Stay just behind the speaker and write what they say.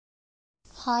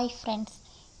Hi friends,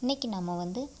 இன்றைக்கி நம்ம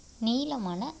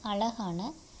நீளமான அழகான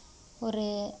ஒரு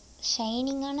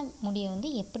ஷைனிங்கான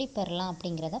முடியை எப்படி பெறலாம்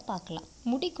அப்படிங்கிறத பார்க்கலாம்.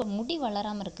 முடி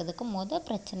வளராமல் இருக்கிறதுக்கு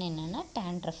பிரச்சனை என்னென்னா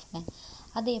டேண்ட்ரஃப்ங்க.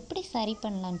 அதை எப்படி சரி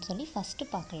பண்ணலான்னு சொல்லி ஃபஸ்ட்டு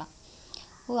பார்க்கலாம்.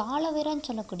 ஆலோவேரான்னு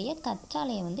சொல்லக்கூடிய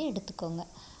கற்றாழையை எடுத்துக்கோங்க.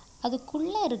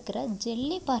 அதுக்குள்ளே இருக்கிற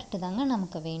ஜெல்லி பார்ட்டு தாங்க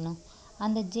நமக்கு வேணும்.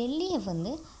 அந்த ஜெல்லியை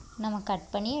நம்ம கட்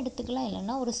பண்ணி எடுத்துக்கலாம்,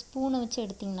 இல்லைன்னா ஒரு ஸ்பூனை வச்சு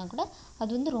எடுத்திங்கன்னா கூட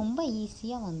அது ரொம்ப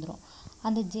ஈஸியாக வந்துடும்.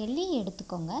 அந்த ஜெல்லியை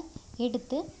எடுத்துக்கோங்க.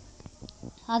 எடுத்து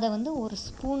அதை ஒரு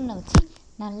ஸ்பூனை வச்சு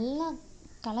நல்லா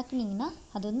கலக்குனிங்கன்னா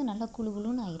அது நல்லா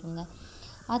குளுகுளுன்னு ஆயிருங்க.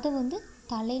 அதை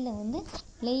தலையில்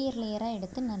லேயராக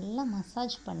எடுத்து நல்லா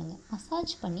மசாஜ் பண்ணுங்கள்.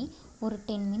 மசாஜ் பண்ணி ஒரு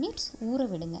 10 மினிட்ஸ் ஊற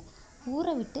விடுங்க.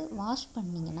 ஊற விட்டு வாஷ்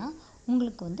பண்ணிங்கன்னா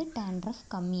உங்களுக்கு டேண்ட்ரஃப்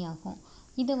கம்மியாகும்.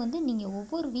 இதை நீங்கள்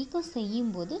ஒவ்வொரு வீக்கும்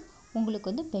செய்யும்போது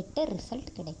உங்களுக்கு பெட்டர் ரிசல்ட்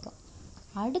கிடைக்கும்.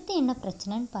 அடுத்து என்ன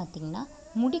பிரச்சனைன்னு பார்த்தீங்கன்னா,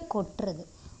 முடி கொட்டுறது.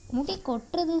 முடி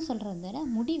கொட்டுறதுன்னு சொல்கிறத விட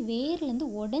முடி வேர்லேருந்து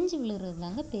உடஞ்சி விழுகிறது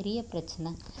தாங்க பெரிய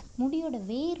பிரச்சனை. முடியோட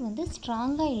வேர்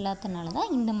ஸ்ட்ராங்காக இல்லாதனால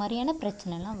தான் இந்த மாதிரியான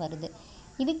பிரச்சனைலாம் வருது.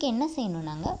 இதுக்கு என்ன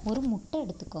செய்யணுன்னாங்க, ஒரு முட்டை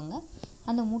எடுத்துக்கோங்க.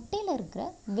 அந்த முட்டையில் இருக்கிற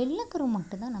வெள்ளைக்கரு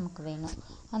மட்டும்தான் நமக்கு வேணும்.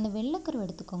 அந்த வெள்ளைக்கருவை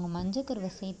எடுத்துக்கோங்க.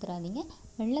 மஞ்சக்கருவை சேர்த்துறாதீங்க.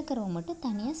 வெள்ளைக்கருவை மட்டும்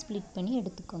தனியாக ஸ்ப்ளிட் பண்ணி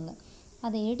எடுத்துக்கோங்க.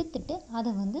 அதை எடுத்துட்டு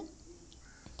அதை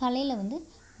தலையில்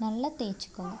நல்லா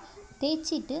தேய்ச்சிக்கோங்க.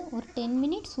 தேய்ச்சிட்டு ஒரு 10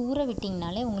 மினிட்ஸ் ஊற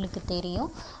விட்டிங்கனாலே உங்களுக்கு தெரியும்.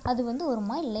 அது ஒரு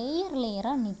மாதிரி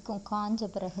லேயராக நிற்கும். காஞ்ச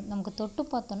பிறகு நமக்கு தொட்டு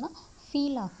பார்த்தோன்னா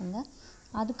ஃபீல் ஆகுங்க.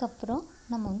 அதுக்கப்புறம்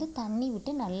நம்ம தண்ணி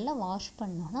விட்டு நல்லா வாஷ்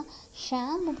பண்ணோன்னா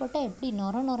ஷாம்பு போட்டால் எப்படி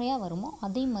நுரையாக வருமோ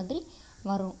அதே மாதிரி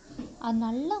வரும். அது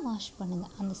நல்லா வாஷ்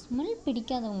பண்ணுங்கள். அந்த ஸ்மெல்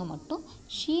பிடிக்காதவங்க மட்டும்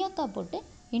சீயக்காய் போட்டு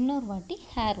இன்னொரு வாட்டி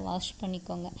ஹேர் வாஷ்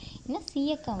பண்ணிக்கோங்க. ஏன்னா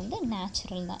சீயக்காய்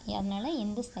நேச்சுரல் தான், அதனால்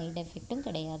எந்த சைடு எஃபெக்ட்டும்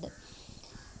கிடையாது.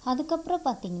 அதுக்கப்புறம்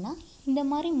பார்த்திங்கன்னா, இந்த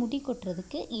மாதிரி முடி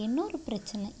கொட்டுறதுக்கு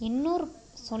இன்னொரு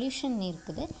சொல்யூஷன்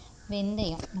இருக்குது.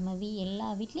 வெந்தயம். நம்ம எல்லா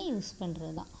வீட்லேயும் யூஸ்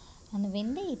பண்ணுறது தான். அந்த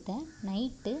வெந்தயத்தை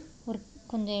நைட்டு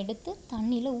கொஞ்சம் எடுத்து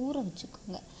தண்ணியில் ஊற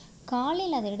வச்சுக்கோங்க.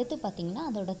 காலையில் அதை எடுத்து பார்த்திங்கன்னா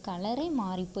அதோட கலரே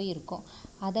மாறி போய் இருக்கும்.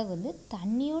 அதை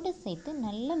தண்ணியோடு சேர்த்து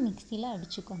நல்லா மிக்சியில்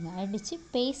அடிச்சுக்கோங்க. அடித்து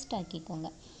பேஸ்ட் ஆக்கிக்கோங்க.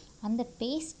 அந்த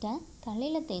பேஸ்ட்டை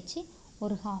தலையில் தேய்ச்சி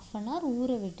ஒரு 1/2 அன் ஹவர்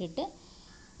ஊற விட்டுட்டு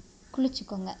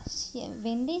குளிச்சுக்கோங்க.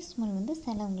 வெந்தய ஸ்மெல்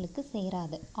சிலவங்களுக்கு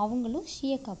சேராது. அவங்களும்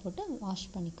சீயக்காய் போட்டு வாஷ்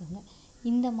பண்ணிக்கோங்க.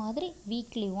 இந்த மாதிரி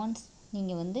வீக்லி ஒன்ஸ்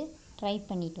நீங்கள் ட்ரை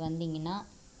பண்ணிட்டு வந்தீங்கன்னா,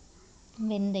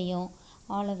 வெந்தயம்,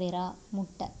 ஆலோவேரா,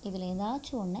 முட்டை இதில்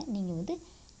ஏதாச்சும் ஒன்று நீங்கள்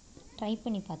ட்ரை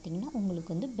பண்ணி பார்த்தீங்கன்னா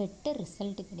உங்களுக்கு பெட்டர்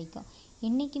ரிசல்ட் கிடைக்கும்.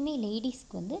 என்றைக்குமே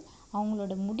லேடிஸ்க்கு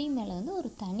அவங்களோட முடி மேலே ஒரு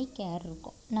தனி கேர்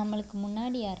இருக்கும். நம்மளுக்கு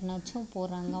முன்னாடி யாருனாச்சும்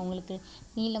போகிறாங்க, அவங்களுக்கு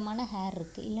நீளமான ஹேர்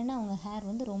இருக்குது, இல்லைன்னா அவங்க ஹேர்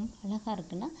ரொம்ப அழகாக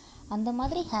இருக்குன்னா அந்த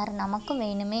மாதிரி ஹேர் நமக்கும்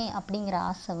வேணுமே அப்படிங்கிற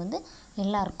ஆசை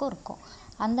எல்லாருக்கும் இருக்கும்.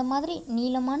 அந்த மாதிரி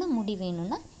நீளமான முடி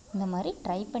வேணும்னா இந்த மாதிரி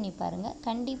ட்ரை பண்ணி பாருங்கள்.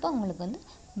 கண்டிப்பாக உங்களுக்கு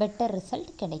பெட்டர்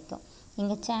ரிசல்ட் கிடைக்கும்.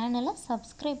 எங்கள் சேனலை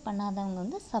சப்ஸ்கிரைப்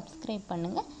பண்ணாதவங்க சப்ஸ்கிரைப்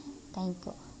பண்ணுங்கள்.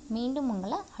 தேங்க்யூ. மீண்டும்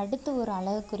உங்களை அடுத்த ஒரு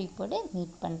அழகு குறிப்போடு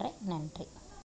மீட் பண்ணுறேன். நன்றி.